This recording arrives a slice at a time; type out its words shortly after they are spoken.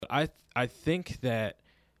I think that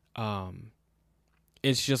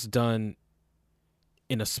it's just done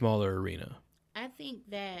in a smaller arena. I think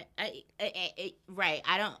that right.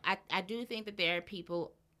 I do think that there are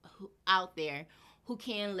people out there who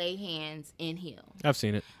can lay hands and heal. I've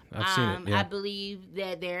seen it. Yeah. I believe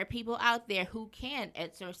that there are people out there who can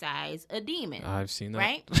exorcise a demon. I've seen that.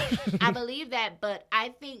 Right? I believe that, but I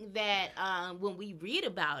think that when we read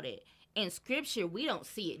about it in scripture, we don't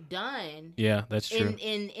see it done. Yeah, that's true.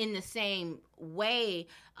 In the same way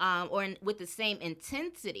with the same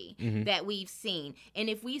intensity that we've seen. And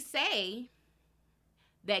if we say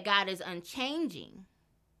that God is unchanging,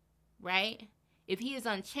 right? If he is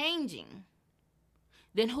unchanging,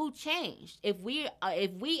 then who changed? If we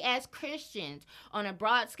as Christians on a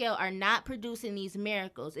broad scale are not producing these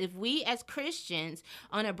miracles, if we as Christians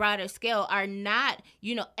on a broader scale are not,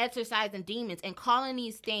 exorcising demons and calling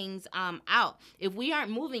these things out, if we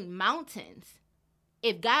aren't moving mountains,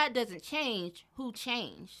 if God doesn't change, who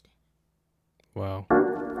changed? Wow.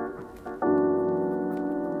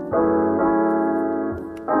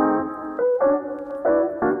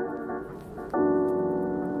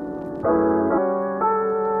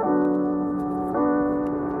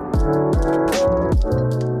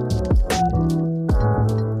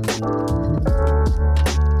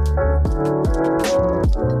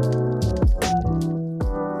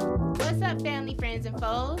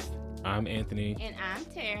 I'm Anthony. And I'm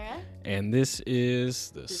Tara. And this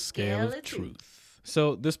is The Scale of Truth.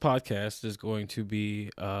 So this podcast is going to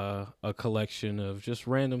be a collection of just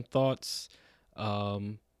random thoughts. I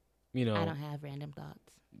don't have random thoughts.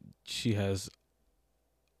 She has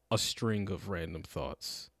a string of random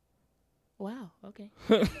thoughts. Wow, okay.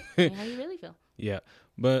 How you really feel? Yeah,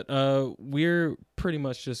 but we're pretty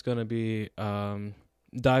much just going to be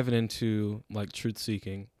diving into like truth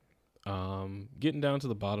seeking. Getting down to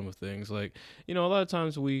the bottom of things. Like, a lot of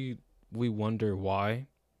times we wonder why,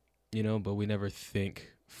 but we never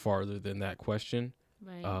think farther than that question.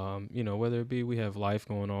 Right. Whether it be we have life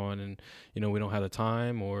going on and, we don't have the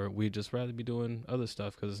time, or we'd just rather be doing other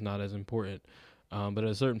stuff because it's not as important. But at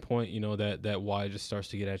a certain point, that why just starts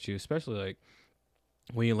to get at you, especially like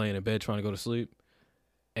when you're laying in bed trying to go to sleep.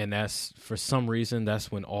 And that's, for some reason,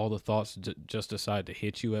 that's when all the thoughts just decide to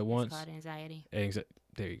hit you at once. It's called anxiety.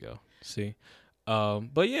 There you go. See,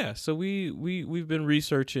 but yeah, so we've been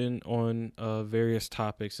researching on various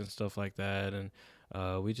topics and stuff like that, and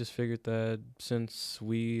we just figured that since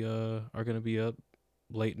we are gonna be up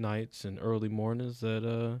late nights and early mornings,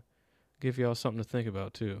 that give y'all something to think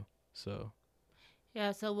about too. So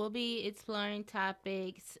yeah, so we'll be exploring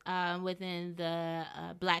topics within the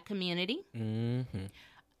Black community. Mm-hmm.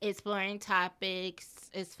 Exploring topics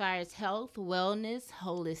as far as health, wellness,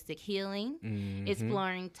 holistic healing. Mm-hmm.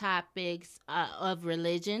 Exploring topics of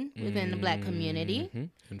religion within the Black community.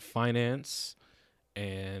 And finance.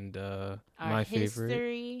 And my favorite,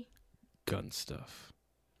 history. Gun stuff.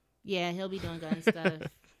 Yeah, he'll be doing gun stuff.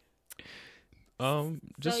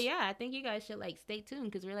 So yeah, I think you guys should stay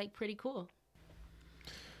tuned because we're pretty cool.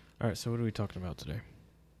 All right, so what are we talking about today?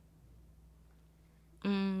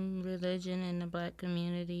 Religion in the Black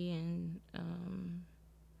community and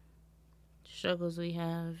struggles we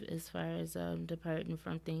have as far as departing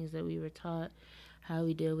from things that we were taught, how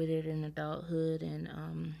we deal with it in adulthood,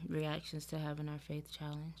 and reactions to having our faith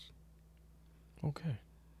challenged. Okay.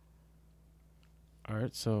 All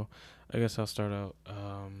right, so I guess I'll start out.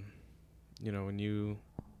 When you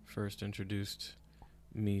first introduced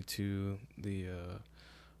me to the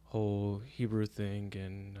whole Hebrew thing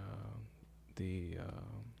and the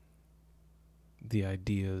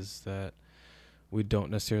ideas that we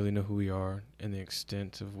don't necessarily know who we are and the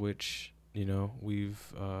extent of which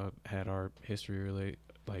we've had our history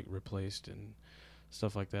replaced and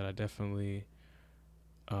stuff like that, I definitely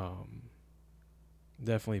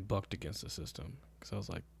bucked against the system because I was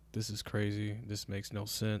like, this is crazy, this makes no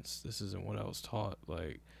sense, this isn't what I was taught,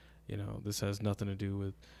 this has nothing to do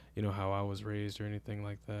with how I was raised or anything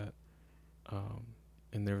like that.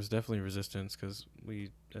 And there was definitely resistance because we,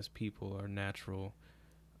 as people, are natural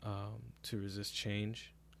to resist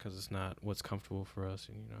change because it's not what's comfortable for us,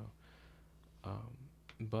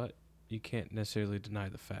 but you can't necessarily deny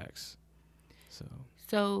the facts.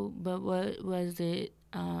 So, but what was it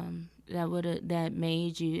that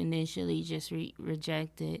made you initially just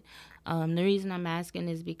reject it? The reason I'm asking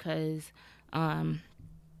is because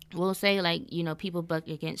we'll say people buck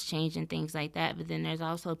against change and things like that, but then there's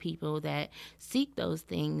also people that seek those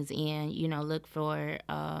things and look for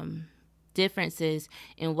differences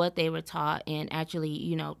in what they were taught and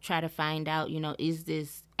actually try to find out is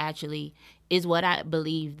this actually is what I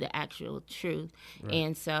believe the actual truth. Right.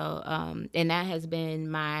 And so, and that has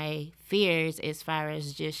been my fears as far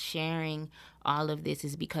as just sharing all of this,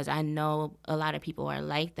 is because I know a lot of people are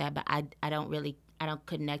like that, but I don't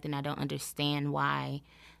connect, and I don't understand why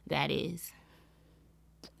that is.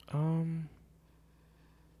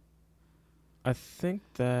 I think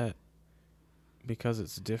that because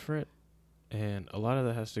it's different, and a lot of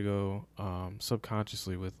that has to go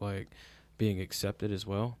subconsciously with like being accepted as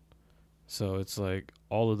well. So it's like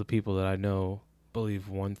all of the people that I know believe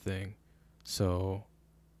one thing. So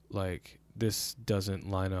like this doesn't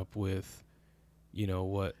line up with,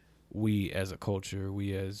 what we as a culture,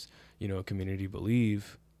 we as, a community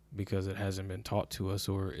believe, because it hasn't been taught to us,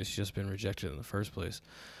 or it's just been rejected in the first place.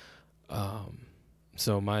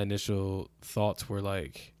 So my initial thoughts were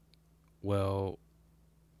like, well,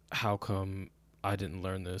 how come I didn't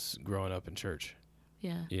learn this growing up in church?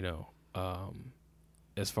 Yeah.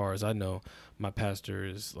 As far as I know, my pastor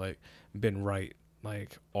is like been right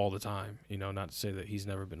like all the time. Not to say that he's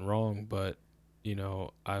never been wrong, but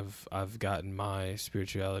I've gotten my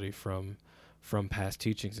spirituality from past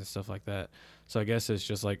teachings and stuff like that. So I guess it's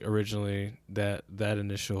just like originally that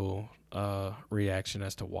initial reaction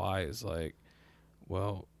as to why is like,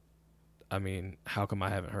 well, I mean, how come I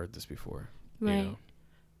haven't heard this before? Right.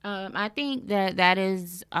 I think that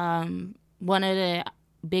is one of the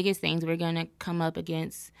biggest things we're going to come up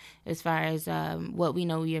against as far as what we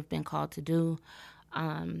know we have been called to do.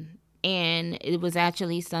 And it was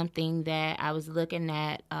actually something that I was looking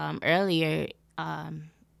at earlier,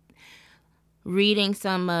 reading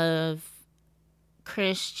some of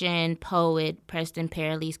Christian poet Preston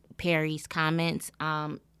Perry's comments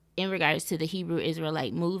in regards to the Hebrew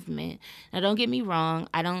Israelite movement. Now, don't get me wrong,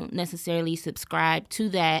 I don't necessarily subscribe to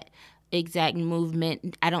that exact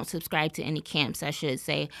movement. I don't subscribe to any camps, I should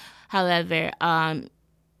say. However,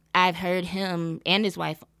 I've heard him and his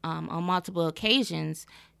wife on multiple occasions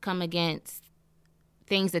come against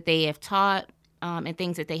things that they have taught and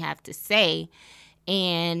things that they have to say.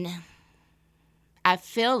 And I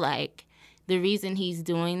feel like the reason he's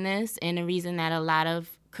doing this, and the reason that a lot of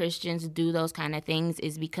Christians do those kind of things,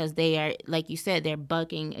 is because they are, like you said, they're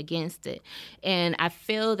bucking against it. And I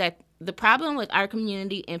feel that the problem with our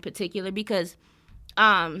community in particular, because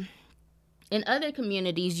in other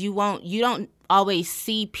communities you don't always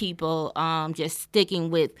see people just sticking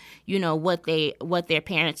with what their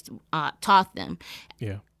parents taught them.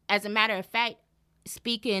 Yeah. As a matter of fact,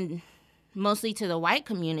 speaking mostly to the white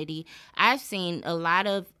community, I've seen a lot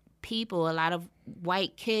of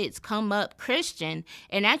white kids come up Christian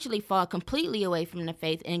and actually fall completely away from the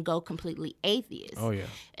faith and go completely atheist. Oh yeah.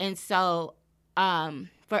 And so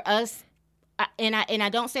for us, and I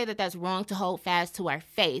don't say that that's wrong to hold fast to our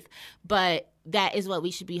faith, but that is what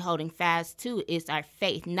we should be holding fast to, is our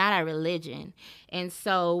faith, not our religion. And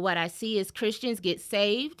so what I see is Christians get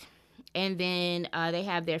saved, and then they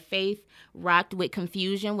have their faith rocked with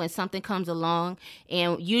confusion when something comes along,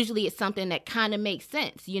 and usually it's something that kind of makes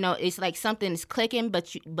sense. It's like something is clicking,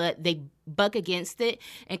 but they buck against it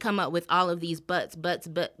and come up with all of these buts,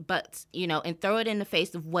 and throw it in the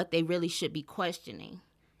face of what they really should be questioning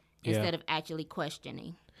instead of actually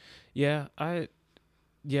questioning. Yeah,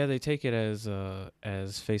 they take it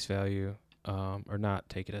as face value, or not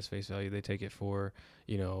take it as face value. They take it for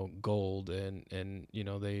gold, and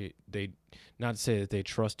they not to say that they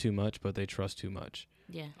trust too much, but they trust too much.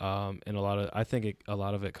 Yeah. And I think a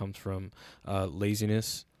lot of it comes from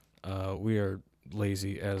laziness. We are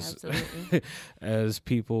lazy as as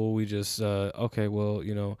people. We just okay,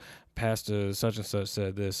 well, pastor such and such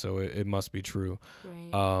said this, so it must be true.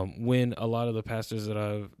 Right. When a lot of the pastors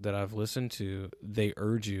that I've listened to, they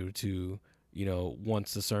urge you to,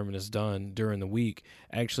 once the sermon is done during the week,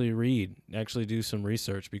 actually do some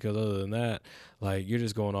research, because other than that, like, you're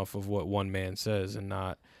just going off of what one man says, and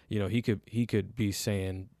not, he could be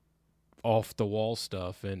saying off the wall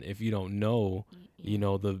stuff, and if you don't know,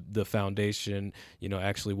 the foundation,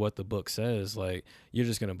 actually what the book says, like, you're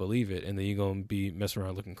just gonna believe it, and then you're gonna be messing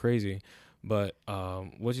around looking crazy. But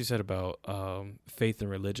what you said about faith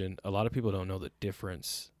and religion, a lot of people don't know the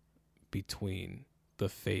difference between the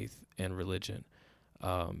faith and religion,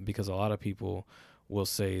 because a lot of people will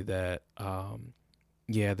say that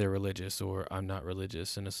they're religious, or I'm not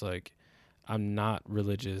religious, and it's like, I'm not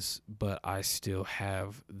religious, but I still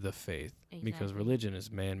have the faith. Exactly. Because religion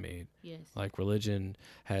is man-made. Yes. Like, religion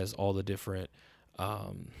has all the different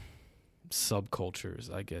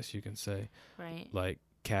subcultures, I guess you can say. Right. Like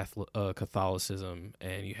Catholicism,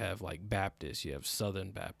 and you have like Baptist, you have Southern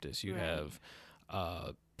Baptist, you have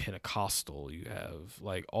Pentecostal, you have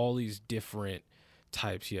like all these different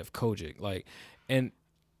types. You have Kojic, like, and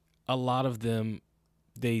a lot of them,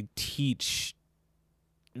 they teach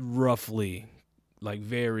roughly, like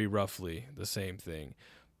very roughly, the same thing,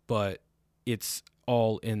 but it's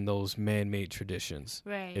all in those man-made traditions.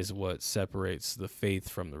 Right. Is what separates the faith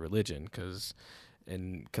from the religion, because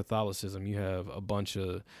in Catholicism you have a bunch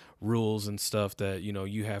of rules and stuff that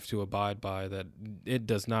you have to abide by, that it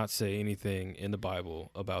does not say anything in the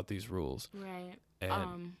Bible about these rules. Right.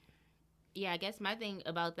 And yeah, I guess my thing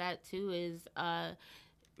about that too is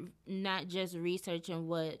not just researching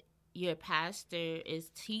what your pastor is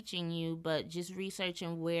teaching you, but just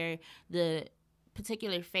researching where the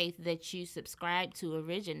particular faith that you subscribe to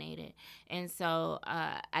originated. And so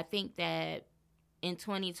I think that in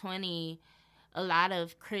 2020, a lot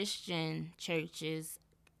of Christian churches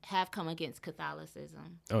have come against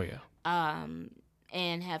Catholicism. Oh, yeah.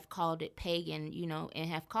 And have called it pagan, and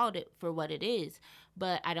have called it for what it is.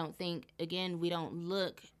 But I don't think, again, we don't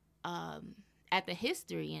look at the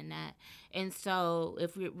history in that. And so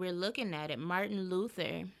if we're looking at it, Martin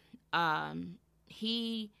Luther,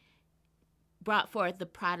 he brought forth the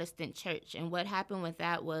Protestant church. And what happened with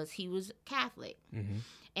that was he was Catholic. Mm-hmm.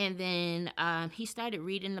 And then he started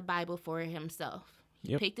reading the Bible for himself.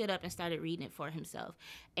 He picked it up and started reading it for himself.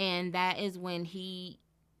 And that is when he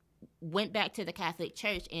went back to the Catholic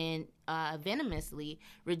Church and venomously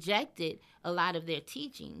rejected a lot of their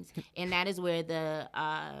teachings. And that is where the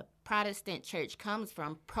Protestant church comes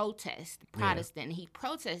from, Protestant. Yeah. He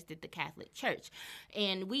protested the Catholic Church.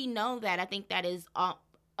 And we know that. I think that is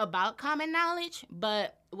about common knowledge,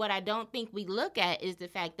 but what I don't think we look at is the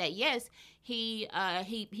fact that yes, he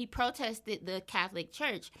protested the Catholic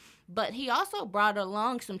Church, but he also brought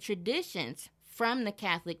along some traditions from the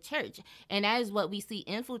Catholic Church, and that is what we see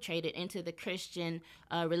infiltrated into the Christian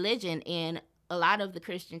religion in a lot of the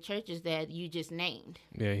Christian churches that you just named.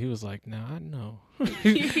 Yeah, he was like, "Nah, I know."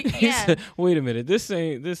 He said, "Wait a minute, this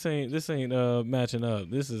ain't matching up.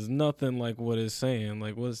 This is nothing like what it's saying.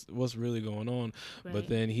 Like, what's really going on?" Right. But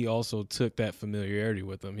then he also took that familiarity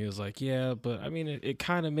with them. He was like, "Yeah, but I mean, it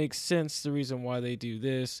kind of makes sense the reason why they do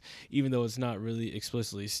this, even though it's not really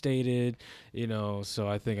explicitly stated, So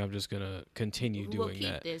I think I'm just gonna continue doing that.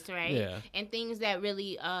 We'll keep this, right? Yeah, and things that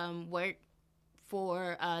really work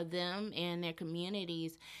for them and their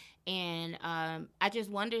communities. And I just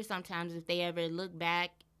wonder sometimes if they ever look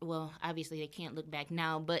back. Well, obviously they can't look back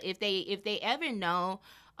now, but if they ever know,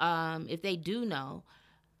 if they do know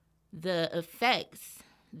the effects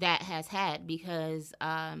that has had, because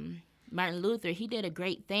Martin Luther, he did a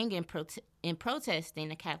great thing in protesting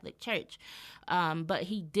the Catholic Church, but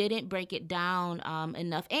he didn't break it down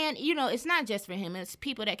enough. And, it's not just for him. It's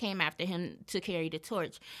people that came after him to carry the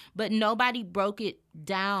torch. But nobody broke it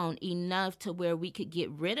down enough to where we could get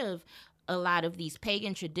rid of a lot of these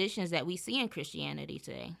pagan traditions that we see in Christianity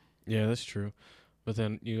today. Yeah, that's true. But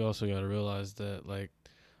then you also got to realize that, like,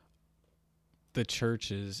 the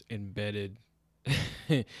church is embedded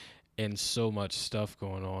and so much stuff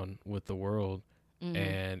going on with the world. Mm-hmm.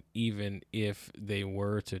 And even if they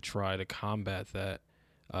were to try to combat that,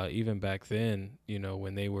 even back then,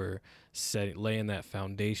 when they were laying that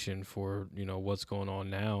foundation for, what's going on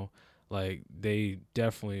now, like, they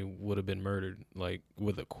definitely would have been murdered, like,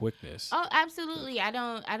 with a quickness. Oh, absolutely. I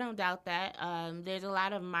don't doubt that. There's a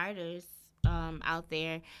lot of martyrs out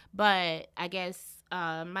there, but I guess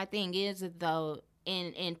my thing is, though,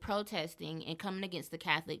 in protesting and coming against the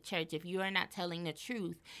Catholic Church, if you are not telling the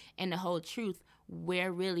truth and the whole truth,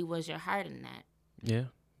 where really was your heart in that?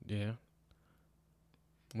 Yeah.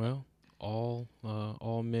 Well, all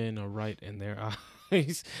men are right in their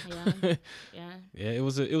eyes. Yeah. It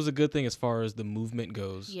was a good thing as far as the movement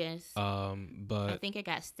goes. Yes. But I think it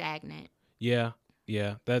got stagnant. Yeah.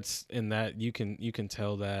 That's in that you can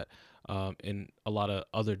tell that. In a lot of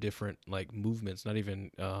other different, like, movements, not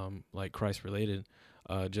even like Christ related,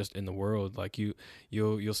 just in the world, like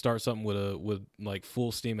you'll start something with like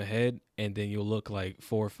full steam ahead, and then you'll look like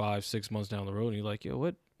 4, 5, 6 months down the road, and you're like, yo,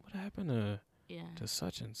 what happened to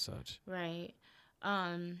such and such? Right.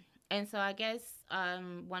 And so I guess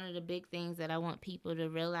one of the big things that I want people to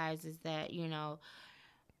realize is that,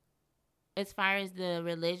 as far as the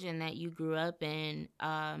religion that you grew up in,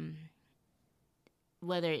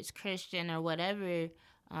 whether it's Christian or whatever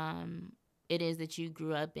it is that you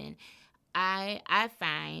grew up in, I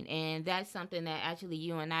find, and that's something that actually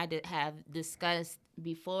you and I have discussed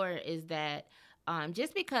before, is that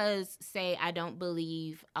just because, say, I don't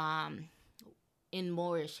believe in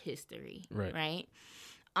Moorish history, right?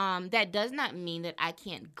 That does not mean that I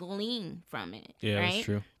can't glean from it. Yeah, right? That's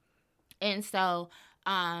true. And so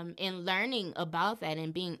in learning about that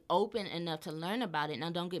and being open enough to learn about it,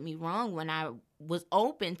 now don't get me wrong, when I was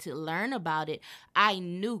open to learn about it, I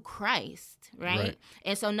knew Christ, right?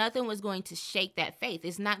 And so nothing was going to shake that faith.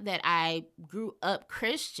 It's not that I grew up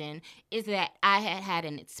Christian, it's that I had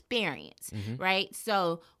an experience, right?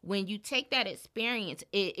 So when you take that experience,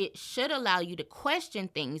 it should allow you to question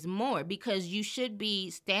things more, because you should be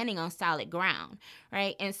standing on solid ground,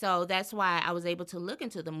 right? And so that's why I was able to look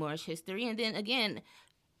into the Moorish history. And then again,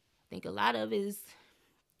 I think a lot of it is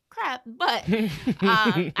crap, but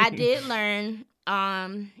I did learn,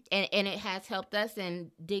 and it has helped us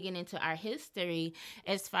in digging into our history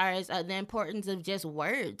as far as the importance of just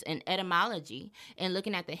words and etymology and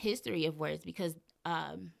looking at the history of words, because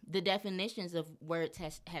the definitions of words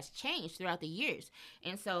has changed throughout the years.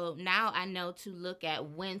 And so now I know to look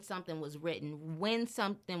at when something was written, when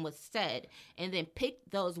something was said, and then pick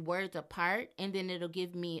those words apart, and then it'll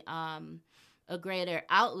give me a greater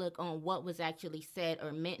outlook on what was actually said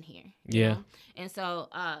or meant here. You know? And so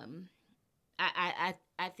I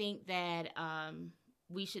think that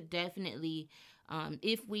we should definitely,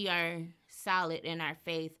 if we are solid in our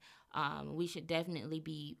faith, we should definitely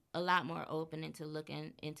be a lot more open into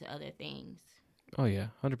looking into other things. Oh yeah,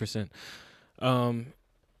 100%.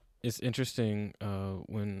 It's interesting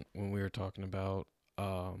when we were talking about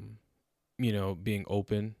being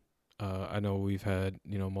open. I know we've had,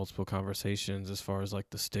 multiple conversations as far as like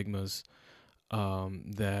the stigmas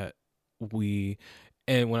that we,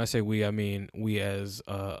 and when I say we, I mean we as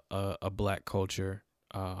a Black culture,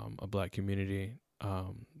 a Black community.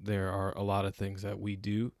 There are a lot of things that we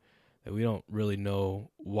do that we don't really know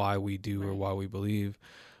why we do or why we believe.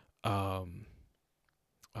 What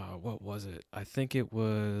was it? I think it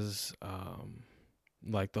was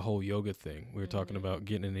like the whole yoga thing. We were talking about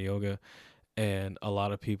getting into yoga. And a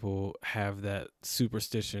lot of people have that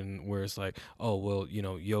superstition where it's like, oh, well,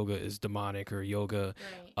 yoga is demonic, or yoga,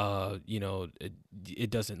 it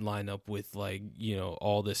doesn't line up with like,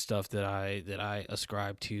 all this stuff that I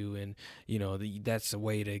ascribe to. And, that's a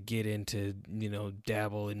way to get into,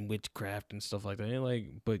 dabble in witchcraft and stuff like that. And like,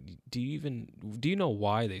 but do you know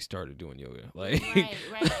why they started doing yoga? Like, right.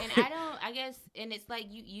 And I guess, and it's like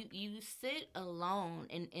you sit alone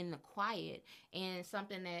in the quiet, and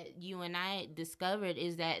something that you and I discovered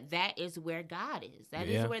is that is where God is. That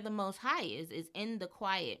is where the Most High is in the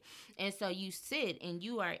quiet. And so you sit and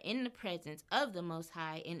you are in the presence of the Most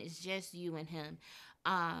High, and it's just you and him.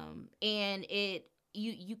 And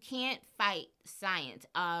you can't fight science.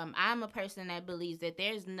 I'm a person that believes that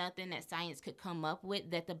there's nothing that science could come up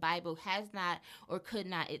with that the Bible has not or could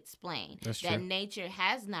not explain. That's that true. Nature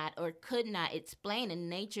has not or could not explain, and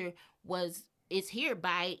nature is here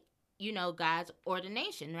by God's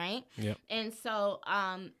ordination, right? Yep. And so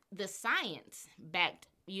the science that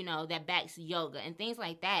backs yoga and things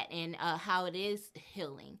like that, and how it is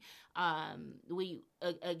healing. We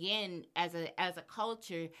again, as a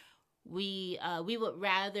culture, we would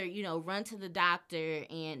rather run to the doctor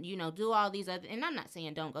and do all these other, and I'm not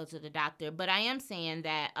saying don't go to the doctor, but I am saying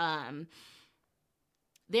that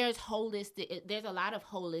there's a lot of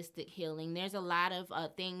holistic healing. There's a lot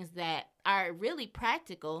of things that are really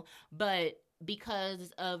practical, but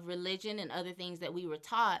because of religion and other things that we were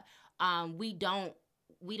taught, we don't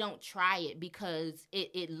try it because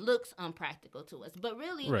it looks unpractical to us. But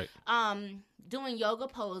really, doing yoga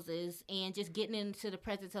poses and just getting into the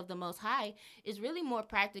presence of the Most High is really more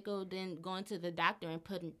practical than going to the doctor and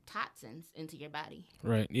putting toxins into your body.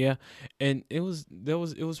 Right. Yeah. And it was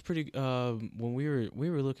pretty when we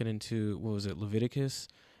were looking into, what was it, Leviticus,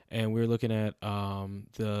 and we were looking at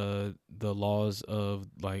the laws of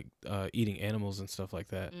like eating animals and stuff like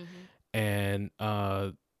that. And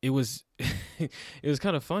it was it was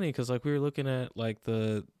kind of funny because like we were looking at like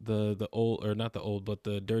the old, or not the old, but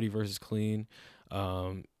the dirty versus clean.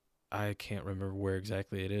 I can't remember where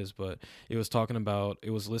exactly it is, but it was talking about, it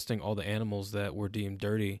was listing all the animals that were deemed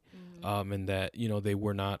dirty, and that they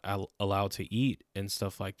were not allowed to eat and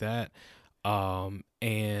stuff like that.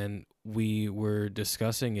 And we were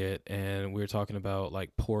discussing it, and we were talking about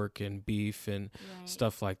like pork and beef and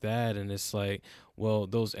stuff like that. And it's like, well,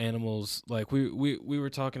 those animals, like we were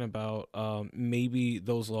talking about, maybe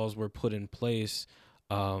those laws were put in place,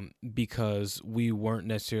 because we weren't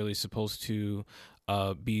necessarily supposed to,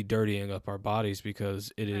 be dirtying up our bodies,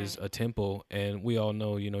 because it is a temple. And we all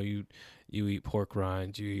know, you you eat pork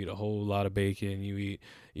rinds, you eat a whole lot of bacon, you eat,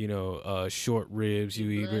 short ribs, Your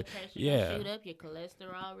you blood eat, pressure yeah. gonna shoot up, your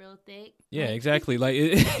cholesterol real thick. Yeah, Like, exactly. Like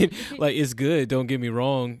like it's good. Don't get me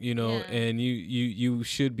wrong. yeah. And you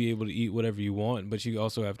should be able to eat whatever you want, but you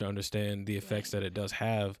also have to understand the effects that it does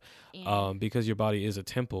have, Yeah. because your body is a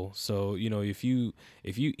temple. So if you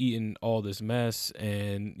eating all this mess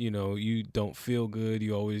and you don't feel good,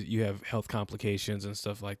 you have health complications and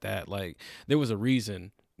stuff like that. Like there was a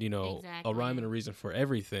reason. A rhyme and a reason for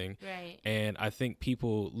everything. Right. And I think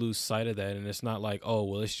people lose sight of that. And it's not like, oh,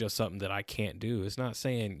 well, it's just something that I can't do. It's not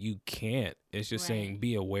saying you can't. It's just saying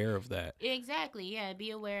be aware of that. Exactly. Yeah. Be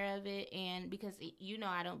aware of it. And because,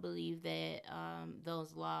 I don't believe that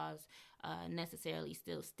those laws necessarily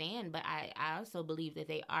still stand, but I also believe that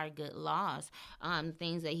they are good laws.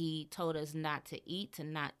 Things that he told us not to eat, to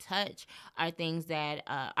not touch, are things that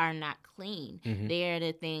are not clean. Mm-hmm. They are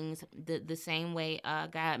the things, the same way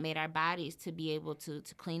God made our bodies to be able to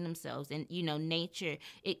clean themselves. And, nature,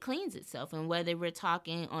 it cleans itself. And whether we're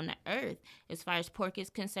talking on the earth, as far as pork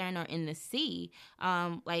is concerned, or in the sea,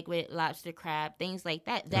 like with lobster, crab, things like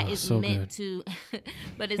that, that is so meant good. to,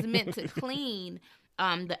 but it's meant to clean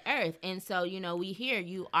the earth. And so, we hear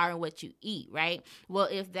you are what you eat, right? Well,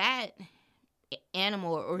 if that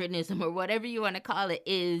animal or organism or whatever you want to call it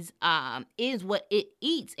is what it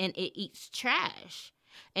eats, and it eats trash,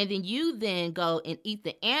 and then you then go and eat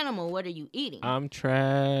the animal, what are you eating? I'm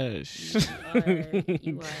trash.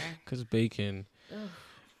 You are. Because bacon. Ugh.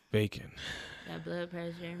 Bacon. That blood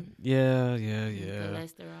pressure. Yeah.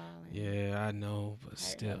 Cholesterol. Yeah, I know, but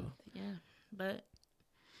still. Yeah, but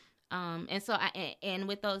and so and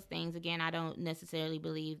with those things, again, I don't necessarily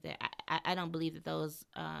believe that I don't believe that those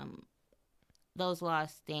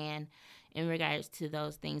laws stand in regards to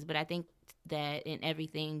those things, but I think that in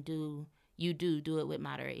everything do it with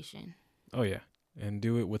moderation. Oh yeah, and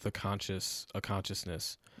do it with a consciousness.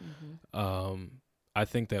 Mm-hmm. I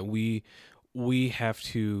think that we have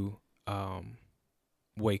to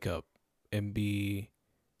wake up and be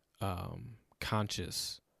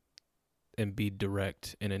conscious and be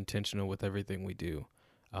direct and intentional with everything we do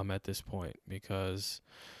at this point, because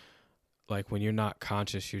like when you're not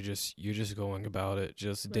conscious, you're just going about it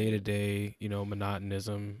just day to day,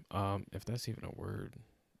 monotonism, if that's even a word.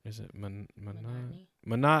 Is it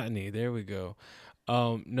monotony? There we go.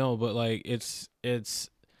 No, but like it's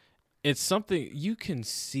something you can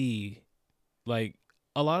see. Like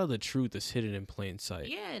a lot of the truth is hidden in plain sight.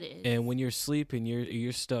 Yeah, it is. And when you're sleeping,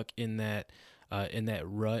 you're stuck in that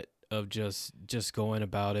rut of just going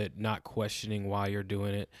about it, not questioning why you're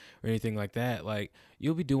doing it or anything like that. Like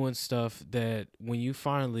you'll be doing stuff that when you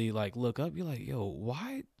finally like look up, you're like, yo,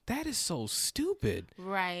 why? That is so stupid.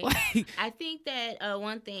 Right. Like, I think that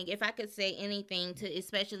one thing, if I could say anything to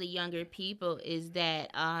especially younger people, is that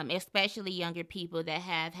especially younger people that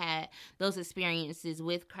have had those experiences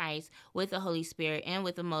with Christ, with the Holy Spirit, and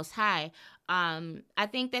with the Most High, I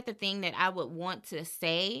think that the thing that I would want to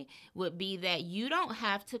say would be that you don't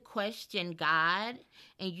have to question God,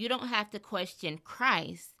 and you don't have to question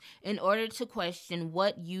Christ in order to question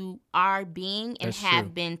what you are being and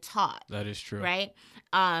have been taught. That is true. Right?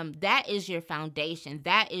 That is your foundation.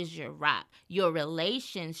 That is your rock. Your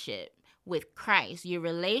relationship with Christ, your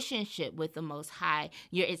relationship with the Most High,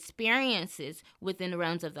 your experiences within the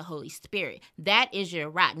realms of the Holy Spirit. That is your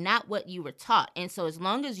rock, not what you were taught. And so as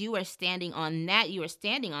long as you are standing on that, you are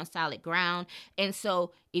standing on solid ground. And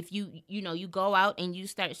so if you go out and you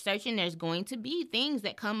start searching, there's going to be things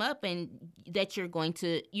that come up and that you're going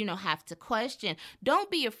to, have to question. Don't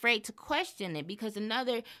be afraid to question it, because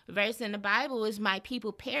another verse in the Bible is my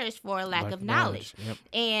people perish for a lack of knowledge. Yep.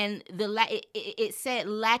 And it said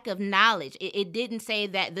lack of knowledge. It didn't say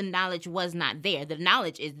that the knowledge was not there. The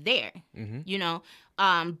knowledge is there,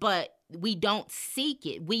 but we don't seek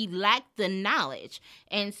it. We lack the knowledge.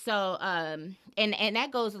 And so, and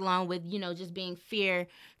that goes along with, just being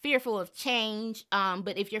fearful of change.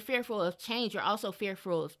 But if you're fearful of change, you're also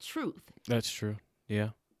fearful of truth. That's true. Yeah.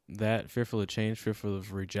 That fearful of change, fearful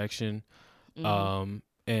of rejection. Mm-hmm.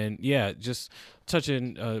 And yeah, just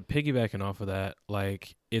touching, piggybacking off of that,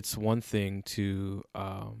 like it's one thing to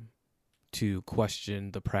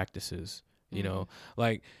question the practices,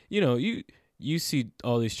 like, you see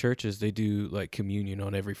all these churches, they do like communion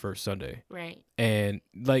on every first Sunday. Right. And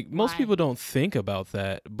like most people don't think about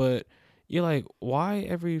that, but you're like, why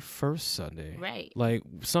every first Sunday? Right. Like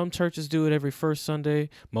some churches do it every first Sunday.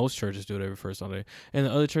 Most churches do it every first Sunday. And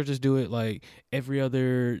the other churches do it like every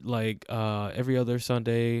other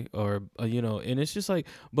Sunday, or, and it's just like,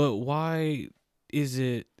 but why is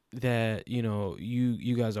it that, you know,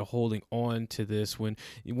 you guys are holding on to this when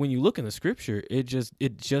you look in the scripture, it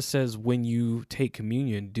just says when you take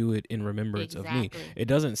communion, do it in remembrance of me. It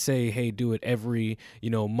doesn't say, hey, do it every, you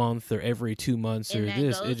know, month or every 2 months or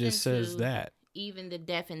this. It just says that. Even the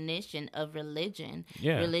definition of religion.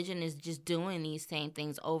 Yeah. Religion is just doing these same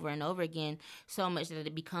things over and over again, so much that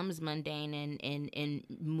it becomes mundane and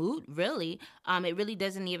moot, really. It really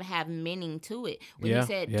doesn't even have meaning to it. When you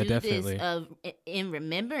said do definitely. This in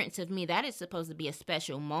remembrance of me, that is supposed to be a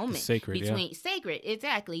special moment. It's sacred, sacred,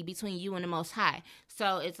 exactly, between you and the Most High.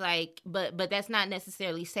 So it's like, but that's not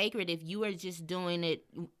necessarily sacred if you are just doing it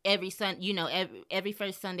every every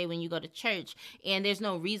first Sunday when you go to church, and there's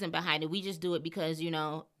no reason behind it. We just do it because, you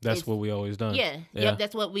know, that's what we always done. Yeah. Yep,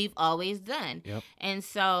 that's what we've always done. Yep. And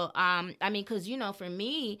so, I mean, because, you know, for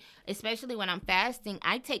me, especially when I'm fasting,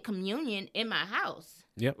 I take communion in my house.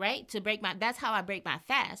 Yep. Right? That's how I break my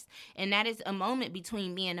fast. And that is a moment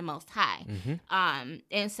between me and the Most High. Mm-hmm.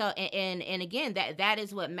 And so, and again, that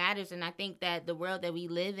is what matters. And I think that the world that we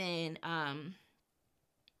live in,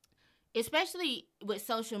 especially with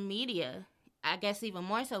social media, I guess even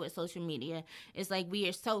more so with social media, it's like we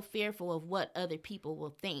are so fearful of what other people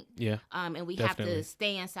will think. Yeah. And we definitely. have to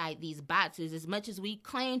stay inside these boxes. As much as we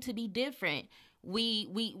claim to be different,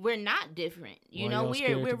 we're not different. You know,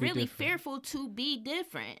 we're really fearful to be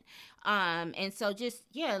different. And so just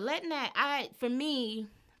letting that for me,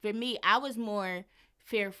 I was more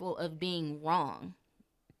fearful of being wrong.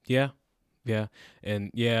 Yeah. Yeah.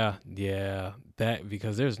 And that,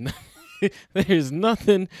 because there's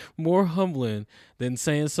nothing more humbling than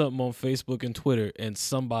saying something on Facebook and Twitter and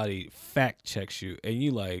somebody fact checks you and you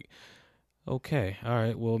like, okay, all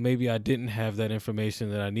right, well, maybe I didn't have that information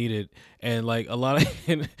that I needed. And like a lot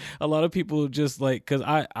of people just like, cause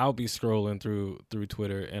I'll be scrolling through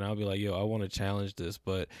Twitter and I'll be like, yo, I want to challenge this.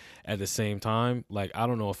 But at the same time, like, I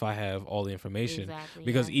don't know if I have all the information. Exactly,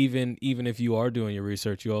 because even if you are doing your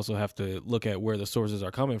research, you also have to look at where the sources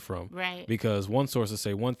are coming from. Right. Because one source will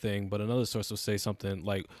say one thing, but another source will say something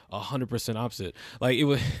like 100% opposite. Like it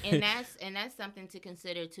would. and that's something to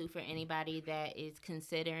consider too for anybody that is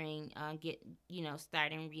considering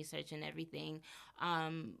starting research and everything.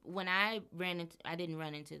 When I didn't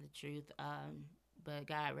run into the truth, but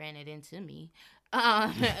God ran it into me.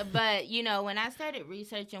 But you know, when I started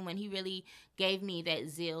researching, when He really gave me that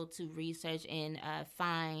zeal to research and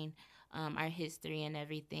find our history and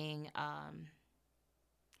everything,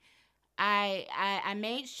 I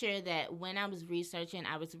made sure that when I was researching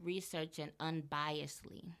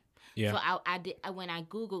unbiasedly. Yeah. So when I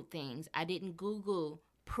Googled things, I didn't Google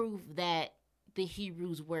proof that the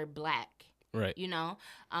Hebrews were black. Right. You know,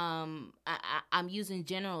 I'm using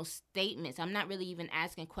general statements. I'm not really even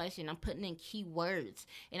asking questions. I'm putting in keywords,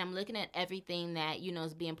 and I'm looking at everything that, you know,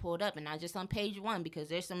 is being pulled up, and not just on page one, because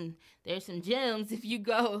there's some gems if you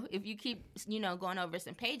keep, you know, going over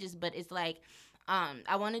some pages. But it's like,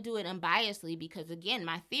 I want to do it unbiasedly because, again,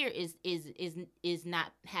 my fear is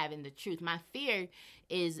not having the truth. My fear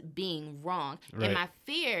is being wrong, right. And my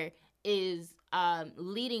fear is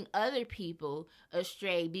leading other people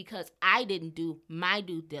astray because I didn't do my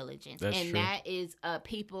due diligence. That's and true. That is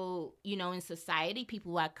people, you know, in society,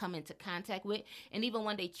 people who I come into contact with, and even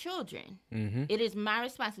one day children. Mm-hmm. It is my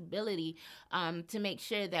responsibility to make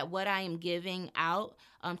sure that what I am giving out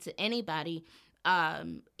to anybody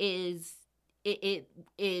is it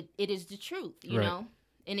is the truth, you right. know,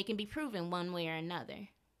 and it can be proven one way or another.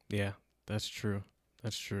 Yeah, that's true.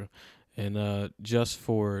 That's true. And just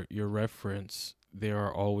for your reference, there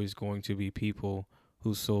are always going to be people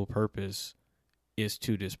whose sole purpose is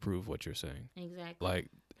to disprove what you're saying. Exactly. Like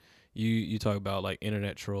you talk about like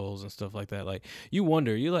internet trolls and stuff like that. Like you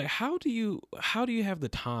wonder, you're like, how do you have the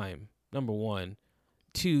time, number one,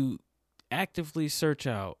 to actively search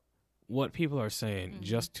out what people are saying mm-hmm.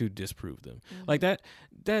 just to disprove them? Mm-hmm. Like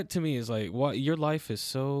that to me is like, what, your life is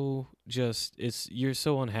so you're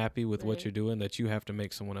so unhappy with right. what you're doing that you have to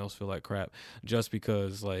make someone else feel like crap just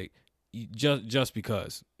because, like, just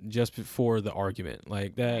for the argument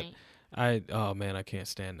like that. Right. I can't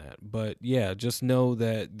stand that. But yeah, just know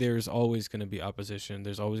that there's always going to be opposition.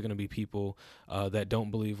 There's always going to be people that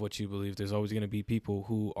don't believe what you believe. There's always going to be people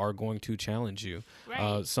who are going to challenge you.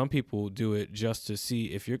 Right. Some people do it just to see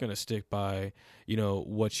if you're going to stick by, you know,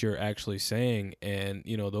 what you're actually saying. And,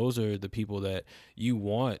 you know, those are the people that you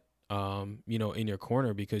want, you know, in your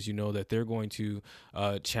corner, because you know that they're going to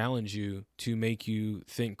challenge you to make you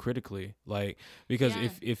think critically. Like, because yeah.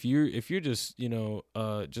 if you're just, you know,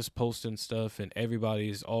 just posting stuff and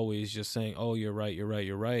everybody's always just saying, oh, you're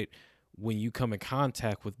right, when you come in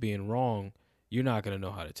contact with being wrong, you're not going to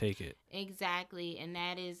know how to take it. Exactly. And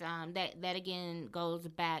that is that again goes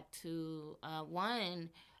back to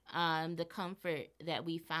the comfort that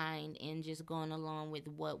we find in just going along with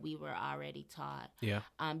what we were already taught. Yeah.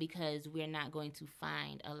 Because we're not going to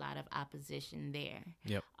find a lot of opposition there.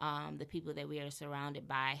 Yep. The people that we are surrounded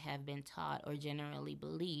by have been taught or generally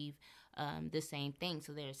believe the same thing.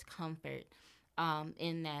 So there's comfort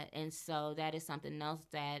in that. And so that is something else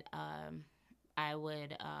that I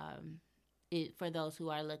would, for those who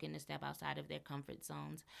are looking to step outside of their comfort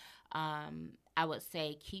zones, I would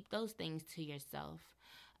say keep those things to yourself.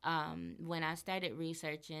 When I started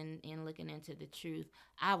researching and looking into the truth,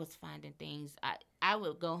 I was finding things I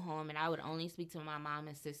would go home and I would only speak to my mom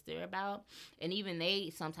and sister about, and even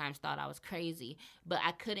they sometimes thought I was crazy, but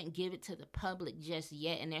I couldn't give it to the public just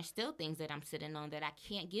yet. And there's still things that I'm sitting on that I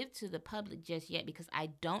can't give to the public just yet because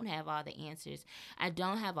I don't have all the answers. I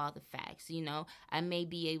don't have all the facts. You know, I may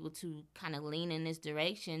be able to kind of lean in this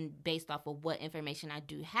direction based off of what information I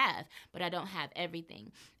do have, but I don't have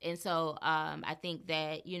everything. And so I think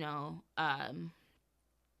that, you know,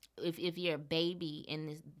 if you're a baby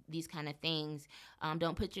in these kind of things,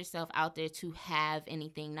 don't put yourself out there to have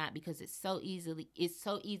anything, not because it's so easy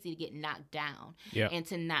to get knocked down and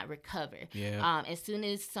to not recover. As soon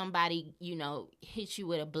as somebody, you know, hits you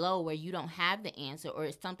with a blow where you don't have the answer or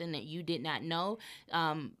it's something that you did not know,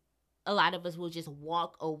 a lot of us will just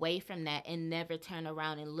walk away from that and never turn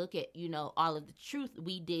around and look at, you know, all of the truth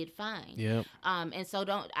we did find. And so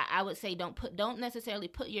I would say don't necessarily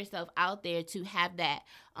put yourself out there to have that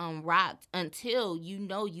rocked until you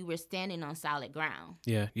know you were standing on solid ground.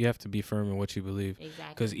 Yeah, you have to be firm in what you believe.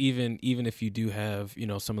 Exactly. Because even if you do have, you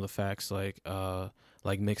know, some of the facts like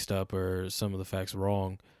mixed up or some of the facts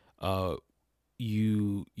wrong,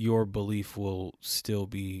 your belief will still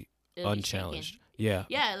be unchallenged. Yeah,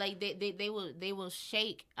 like they will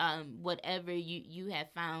shake whatever you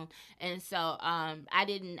have found. And so I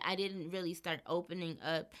didn't really start opening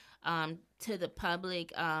up to the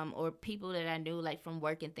public or people that I knew, like from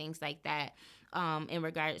work and things like that, in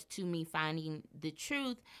regards to me finding the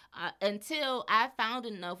truth, until I found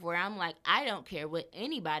enough where I'm like, I don't care what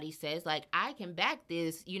anybody says. Like, I can back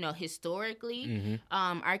this, you know, historically,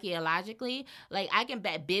 archaeologically. Like, I can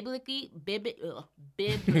back biblically.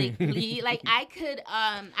 Like,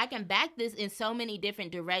 I can back this in so many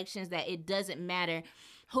different directions that it doesn't matter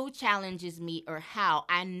who challenges me or how.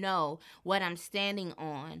 I know what I'm standing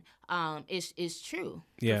on is true.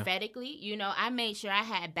 Prophetically, you know, I made sure I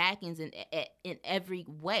had backings in every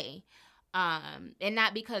way, and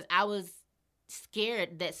not because I was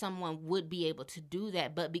scared that someone would be able to do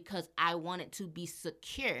that, but because I wanted to be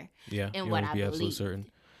secure in what I believe. Absolutely certain.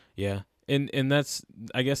 Yeah. And that's,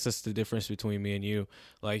 I guess that's the difference between me and you.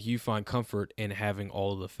 Like, you find comfort in having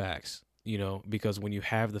all of the facts. You know, because when you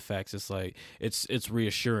have the facts, it's like it's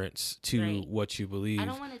reassurance to what you believe. I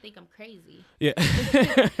don't want to think I'm crazy. Yeah.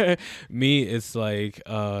 Me, it's like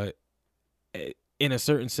in a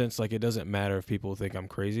certain sense, like, it doesn't matter if people think I'm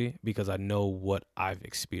crazy because I know what I've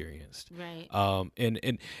experienced. Right.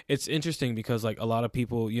 And it's interesting because, like, a lot of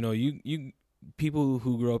people, you know, you people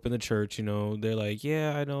who grew up in the church, you know, they're like,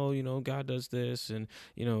 yeah, I know, you know, God does this, and,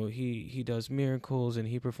 you know, he does miracles and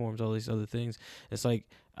he performs all these other things. It's like,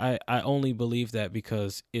 I only believe that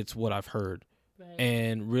because it's what I've heard. Right.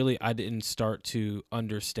 And really, I didn't start to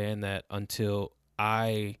understand that until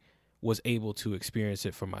I was able to experience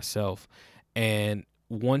it for myself. And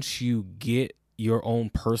once you get your own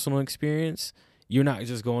personal experience, you're not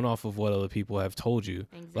just going off of what other people have told you.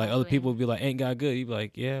 Exactly. Like, other people will be like, ain't God good? You'd be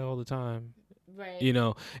like, yeah, all the time. Right. You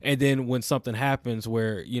know, and then when something happens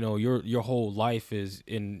where, you know, your whole life is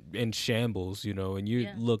in shambles, you know, and you're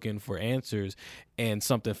looking for answers, and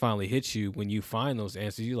something finally hits you, when you find those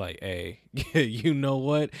answers, you're like, hey, you know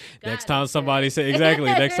what? Next time somebody say,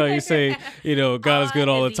 next time you say, you know, God is good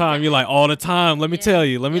all the time, you're like, all the time. Let me tell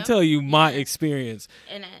you my experience.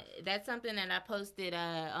 And that's something that I posted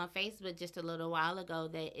on Facebook just a little while ago,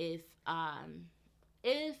 that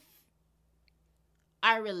if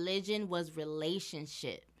our religion was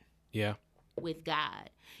relationship with God,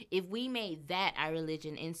 if we made that our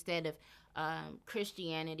religion instead of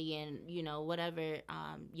Christianity and, you know, whatever,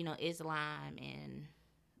 you know, Islam and,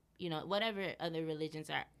 you know, whatever other religions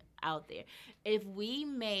are out there, if we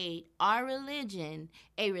made our religion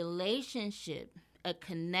a relationship, a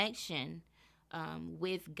connection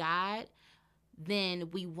with God, then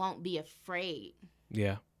we won't be afraid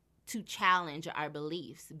to challenge our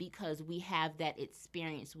beliefs, because we have that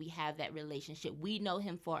experience, we have that relationship, we know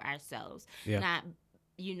him for ourselves, not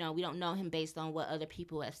you know, we don't know him based on what other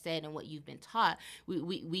people have said and what you've been taught.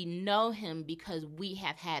 We know him because we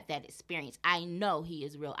have had that experience. I know he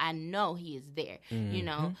is real. I know he is there. Mm-hmm. You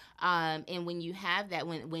know, and when you have that,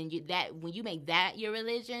 when you make that your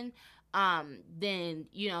religion, then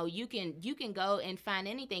you know you can go and find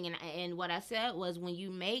anything. And what I said was, when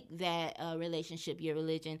you make that relationship your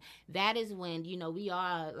religion, that is when, you know, we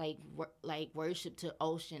are like worship to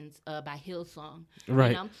oceans by Hillsong,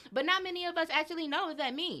 Right. You know? But not many of us actually know what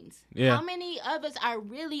that means. Yeah. How many of us are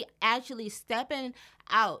really actually stepping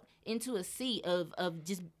out into a sea of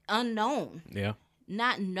just unknown? Yeah.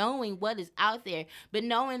 Not knowing what is out there, but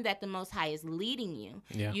knowing that the Most High is leading you.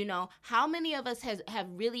 Yeah. You know, how many of us have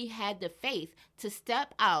really had the faith to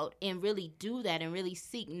step out and really do that and really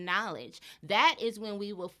seek knowledge? That is when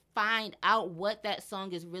we will find out what that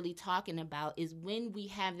song is really talking about, is when we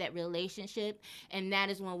have that relationship, and that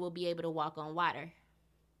is when we'll be able to walk on water.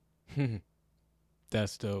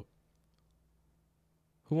 That's dope.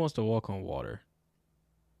 Who wants to walk on water?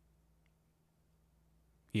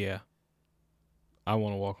 Yeah. I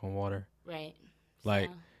want to walk on water. Right. Like,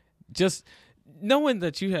 So, just knowing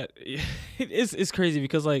that you had, it's crazy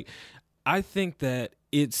because, like, I think that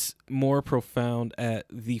it's more profound at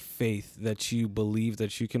the faith that you believe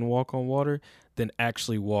that you can walk on water than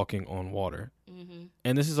actually walking on water. mm-hmm.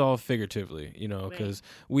 And this is all figuratively, you know, because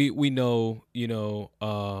we know, you know,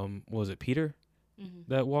 was it Peter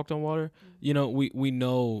Mm-hmm. that walked on water? Mm-hmm. You know, we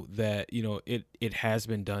know that, you know, it has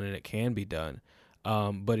been done and it can be done.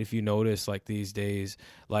 But if you notice, like, these days,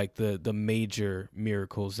 like the major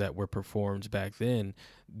miracles that were performed back then,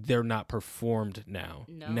 they're not performed now.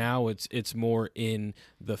 No. Now it's more in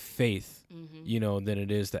the faith, Mm-hmm. you know, than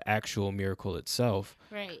it is the actual miracle itself.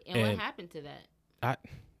 Right. And what happened to that?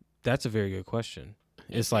 That's a very good question.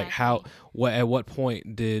 It's Exactly. like at what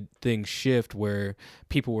point did things shift where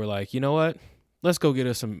people were like, you know what? Let's go get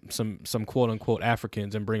us some quote unquote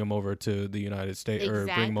Africans and bring them over to the United States or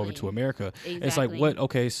bring them over to Exactly. America. Exactly. It's like, what?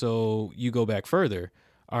 Okay, so you go back further.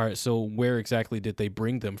 All right, so where exactly did they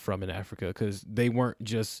bring them from in Africa? Because they weren't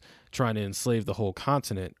just trying to enslave the whole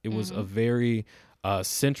continent. It was a very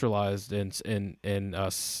centralized and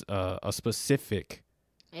a specific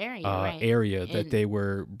Area, right. area that And- they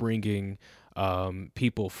were bringing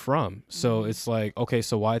people from. So it's like, okay,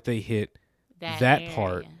 so why'd they hit that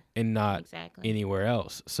part area. and not Exactly. anywhere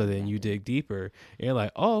else? So then you dig deeper and you're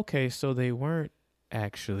like, oh, okay, so they weren't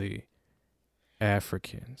actually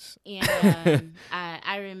Africans. And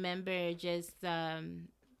I remember just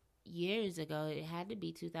years ago, it had to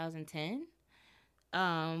be 2010,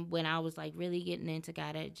 when I was like really getting into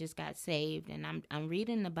God. I just got saved, and I'm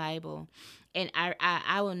reading the Bible, and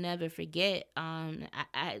I will never forget.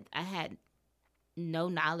 I had no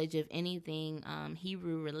knowledge of anything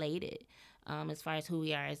Hebrew related, as far as who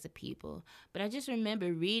we are as a people, but I just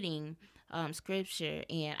remember reading scripture,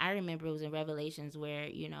 and I remember it was in Revelations where,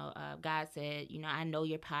 you know, God said, you know, I know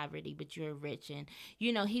your poverty, but you're rich. And,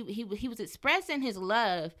 you know, he was expressing his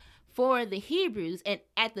love for the Hebrews. And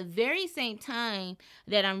at the very same time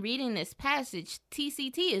that I'm reading this passage,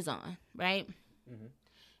 TCT is on, right? Mm-hmm.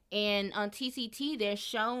 And on TCT, they're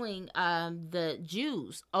showing the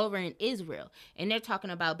Jews over in Israel. And they're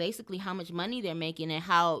talking about basically how much money they're making and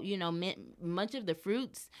how, you know, much of the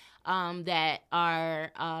fruits that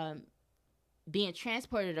are being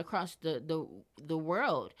transported across the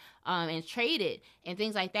world and traded and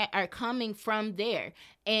things like that are coming from there.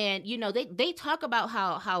 And, you know, they talk about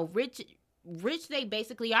how rich they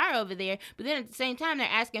basically are over there, but then at the same time they're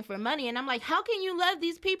asking for money. And I'm like, how can you love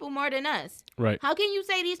these people more than us? Right. How can you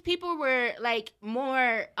say these people were like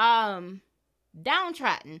more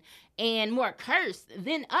downtrodden and more cursed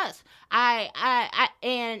than us? I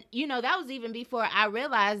and you know, that was even before I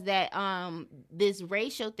realized that this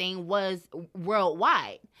racial thing was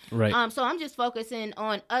worldwide. Right. So I'm just focusing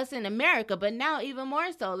on us in America, but now even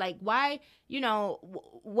more so, like, why, you know,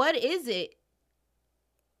 what is it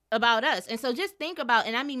about us? And so just think about,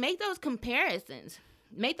 and I mean, make those comparisons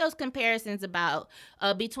about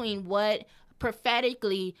between what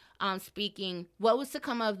prophetically speaking, what was to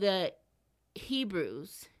come of the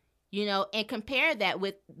Hebrews, you know, and compare that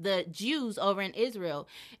with the Jews over in Israel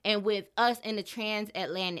and with us in the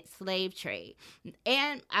transatlantic slave trade.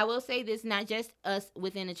 And I will say this, not just us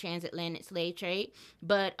within the transatlantic slave trade,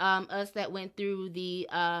 but us that went through the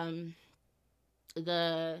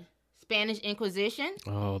Spanish Inquisition.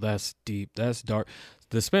 Oh, that's deep. That's dark.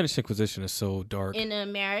 The Spanish Inquisition is so dark. In the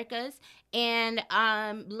Americas. And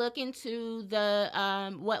look into the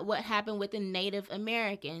what happened with the Native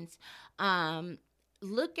Americans.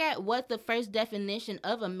 Look at what the first definition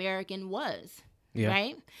of American was. Yeah.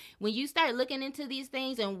 Right? When you start looking into these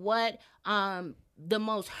things and what the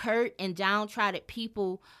most hurt and downtrodden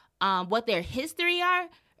people, what their history are,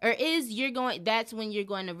 or that's when you're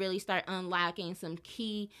going to really start unlocking some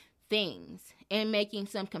key things and making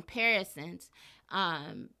some comparisons.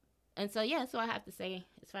 And so I have to say,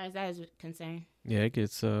 as far as that is concerned. Yeah, it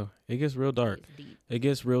gets real dark. It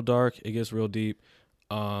gets real dark. It gets real deep.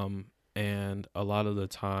 And a lot of the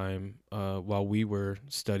time, while we were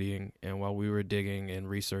studying and while we were digging and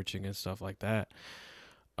researching and stuff like that,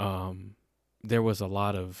 there was a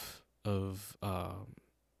lot of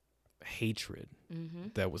hatred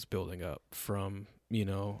that was building up from,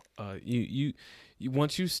 you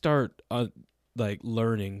once you start like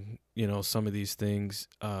learning, some of these things,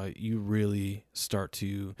 you really start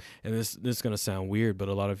to, and this is going to sound weird, but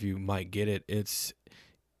a lot of you might get it. It's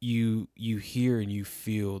you hear and you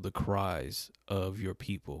feel the cries of your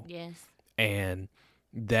people. Yes. And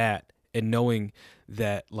knowing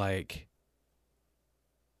that, like,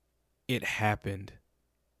 it happened,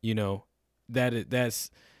 it's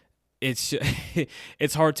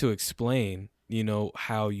hard to explain,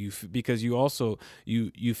 how because you also,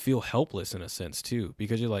 you feel helpless in a sense too,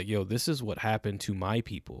 because you're like, yo, this is what happened to my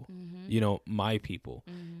people, my people.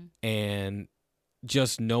 And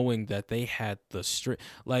just knowing that they had the strength,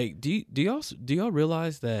 like, do y'all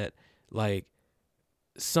realize that, like,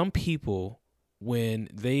 some people, when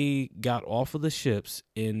they got off of the ships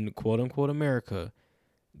in quote unquote America,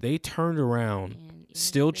 they turned around,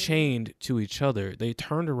 still chained to each other. They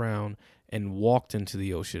turned around and walked into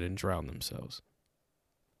the ocean and drowned themselves.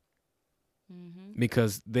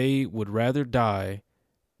 Because they would rather die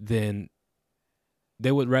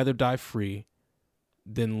free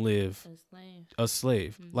than live a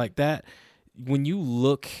slave. Like that. When you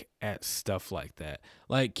look at stuff like that,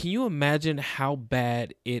 like, can you imagine how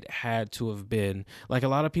bad it had to have been? Like, a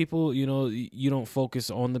lot of people, you don't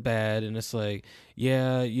focus on the bad, and it's like,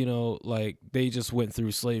 yeah, like, they just went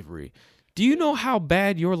through slavery. Do you know how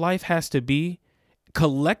bad your life has to be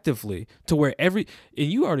collectively to where and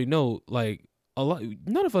you already know, like, a lot,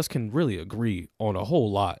 none of us can really agree on a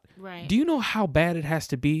whole lot. Right. Do you know how bad it has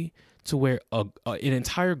to be to where an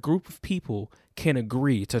entire group of people can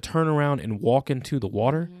agree to turn around and walk into the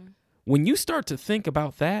water? When you start to think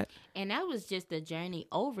about that, and that was just a journey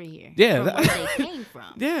over here. Yeah, from where they came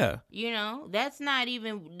from. Yeah, that's not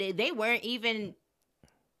even, they weren't even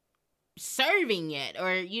serving yet,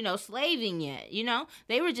 or slaving yet.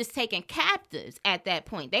 They were just taken captives at that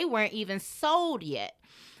point. They weren't even sold yet.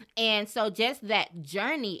 And so just that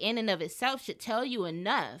journey in and of itself should tell you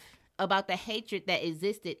enough about the hatred that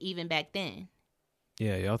existed even back then.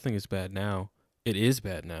 Yeah, y'all think it's bad now. It is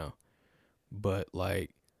bad now. But, like,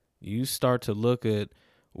 you start to look at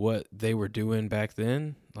what they were doing back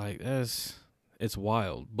then, like, it's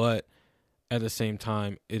wild. But at the same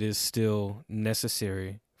time, it is still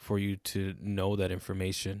necessary for you to know that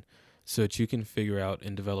information so that you can figure out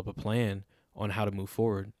and develop a plan on how to move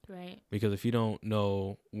forward. Right. Because if you don't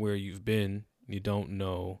know where you've been, you don't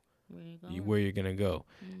know where you're going to go.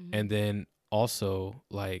 And then also,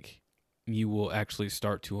 like, you will actually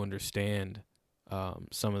start to understand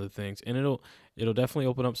some of the things, and it'll definitely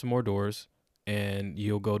open up some more doors, and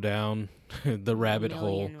you'll go down the rabbit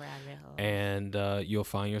hole, and you'll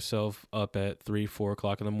find yourself up at 3-4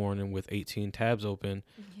 o'clock in the morning with 18 tabs open,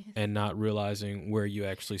 and not realizing where you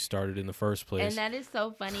actually started in the first place. And that is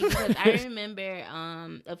so funny, because I remember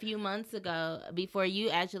a few months ago, before you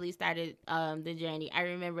actually started the journey, I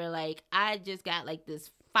remember, like, I just got, like,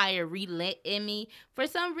 this fire relit in me for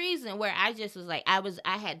some reason, where I just was like, I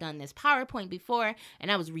had done this PowerPoint before, and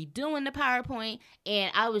I was redoing the PowerPoint,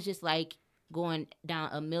 and I was just like going down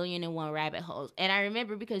 1,000,001 rabbit holes. And I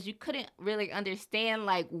remember, because you couldn't really understand,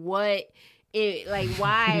 like, why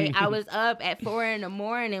I was up at 4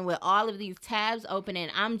 a.m. with all of these tabs open,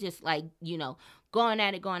 and I'm just like, going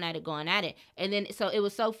at it. And then, so it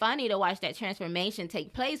was so funny to watch that transformation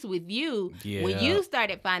take place with you when you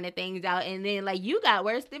started finding things out. And then, like, you got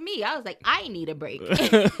worse than me. I was like, I need a break.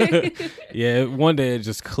 Yeah, one day it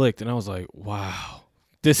just clicked, and I was like, wow,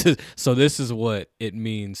 this is what it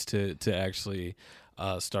means to actually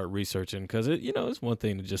start researching, because it's one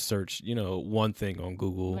thing to just search one thing on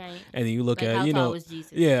Google, right, and then you look at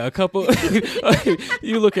a couple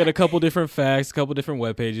you look at a couple different facts, a couple different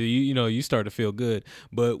web pages, you start to feel good.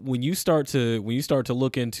 But when you start to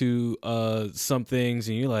look into some things,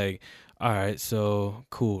 and you're like, all right, so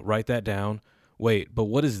cool, write that down, wait, but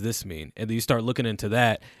what does this mean? And then you start looking into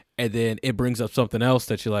that, and then it brings up something else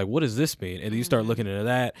that you're like, what does this mean? And then you start looking into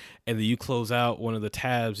that, and then you close out one of the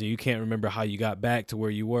tabs, and you can't remember how you got back to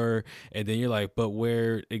where you were. And then you're like, but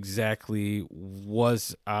where exactly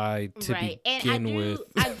was I to begin with?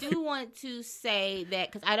 I do do want to say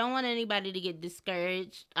that, because I don't want anybody to get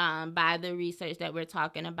discouraged by the research that we're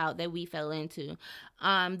talking about that we fell into.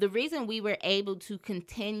 The reason we were able to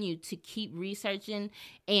continue to keep researching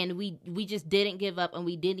and we just didn't give up and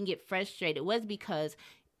we didn't get frustrated was because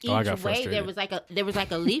each way there was like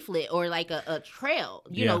a leaflet or like a trail,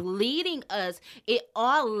 you know, leading us. It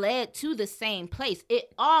all led to the same place.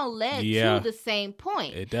 It all led to the same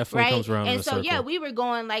point. It definitely comes around in a circle. Yeah, we were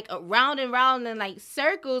going like round and round in like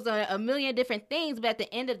circles on a million different things, but at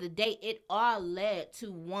the end of the day, it all led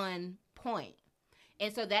to one point.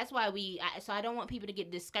 And so that's why I don't want people to get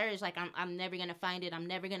discouraged. Like, I'm never going to find it. I'm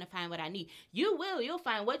never going to find what I need. You'll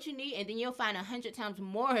find what you need, and then you'll find 100 times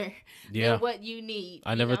more than what you need.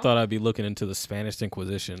 I never thought I'd be looking into the Spanish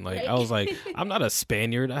Inquisition. Like, I was like, I'm not a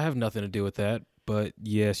Spaniard. I have nothing to do with that. But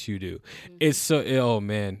yes, you do. Mm-hmm. It's so, oh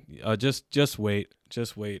man, just wait.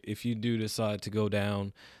 Just wait. If you do decide to go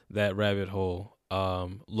down that rabbit hole,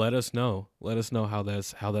 let us know. Let us know how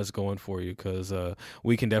that's going for you, because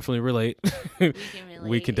we can definitely relate.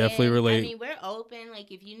 We can definitely relate. I mean, we're open.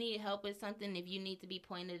 Like, if you need help with something, if you need to be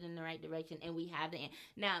pointed in the right direction, and we have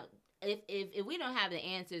now. If we don't have the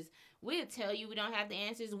answers, we'll tell you we don't have the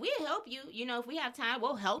answers. We'll help you. You know, if we have time,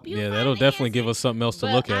 we'll help you. Yeah, that'll definitely give us something else to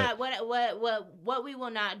look at. What we will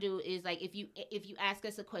not do is, like, if you ask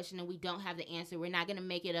us a question and we don't have the answer, we're not going to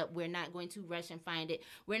make it up. We're not going to rush and find it.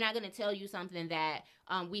 We're not going to tell you something that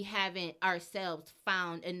we haven't ourselves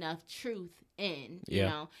found enough truth in. You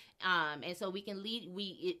know, and so we can lead.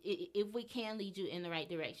 If we can lead you in the right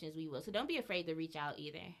directions, we will. So don't be afraid to reach out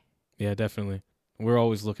either. Yeah, definitely. We're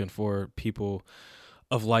always looking for people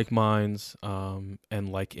of like minds and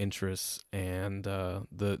like interests, and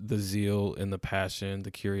the zeal and the passion,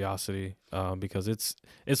 the curiosity, because it's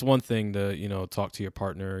one thing to, you know, talk to your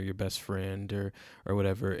partner or your best friend or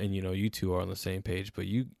whatever, and, you know, you two are on the same page, but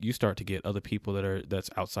you start to get other people that's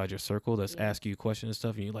outside your circle that's asking you questions and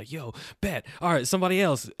stuff, and you're like, yo, bet, all right, somebody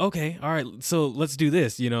else, okay, all right, so let's do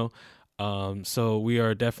this, you know. So we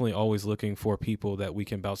are definitely always looking for people that we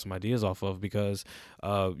can bounce some ideas off of, because,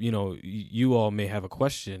 you know, you all may have a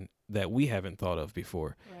question that we haven't thought of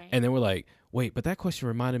before. Right. And then we're like, wait, but that question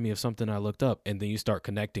reminded me of something I looked up. And then you start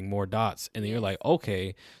connecting more dots, and then you're like,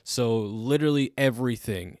 okay, so literally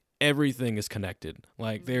everything is connected.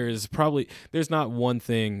 Like, there's not one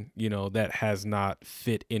thing, you know, that has not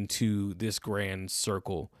fit into this grand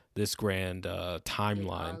circle, this grand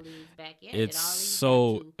timeline. It's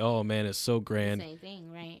so, oh man, it's so grand. Same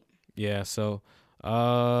thing, right? Yeah. So,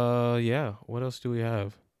 yeah. What else do we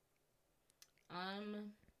have? I don't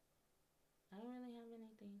really have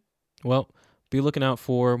anything. Well, be looking out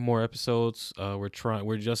for more episodes.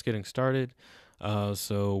 We're just getting started.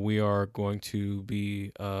 So we are going to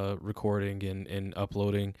be recording and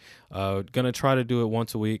uploading. Gonna try to do it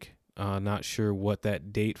once a week. Not sure what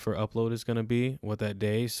that date for upload is going to be, what that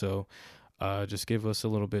day. So just give us a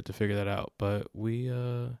little bit to figure that out. But we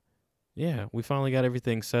finally got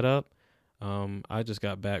everything set up. I just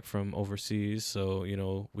got back from overseas. So, you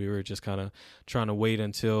know, we were just kind of trying to wait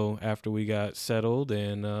until after we got settled,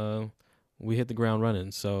 and we hit the ground running.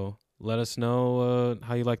 So let us know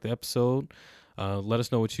how you like the episode. Let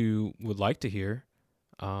us know what you would like to hear.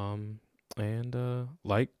 And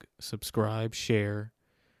like, subscribe, share.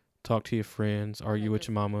 Talk to your friends, argue with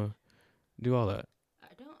your mama, do all that.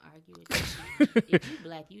 I don't argue with you. If you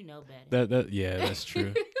black, you know better. Yeah, that's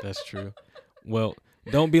true. That's true. Well,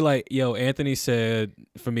 don't be like, yo, Anthony said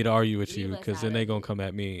for me to argue with you, because then they gonna come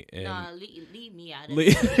at me. And no, leave me out of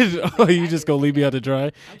it. Oh, you just gonna leave me out to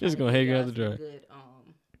dry? Just gonna hang out to dry.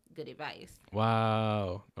 Good advice.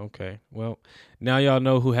 Wow. Okay. Well, now y'all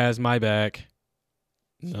know who has my back.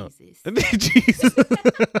 Jesus. No. Jesus.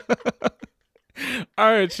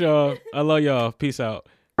 All right, y'all. I love y'all. Peace out.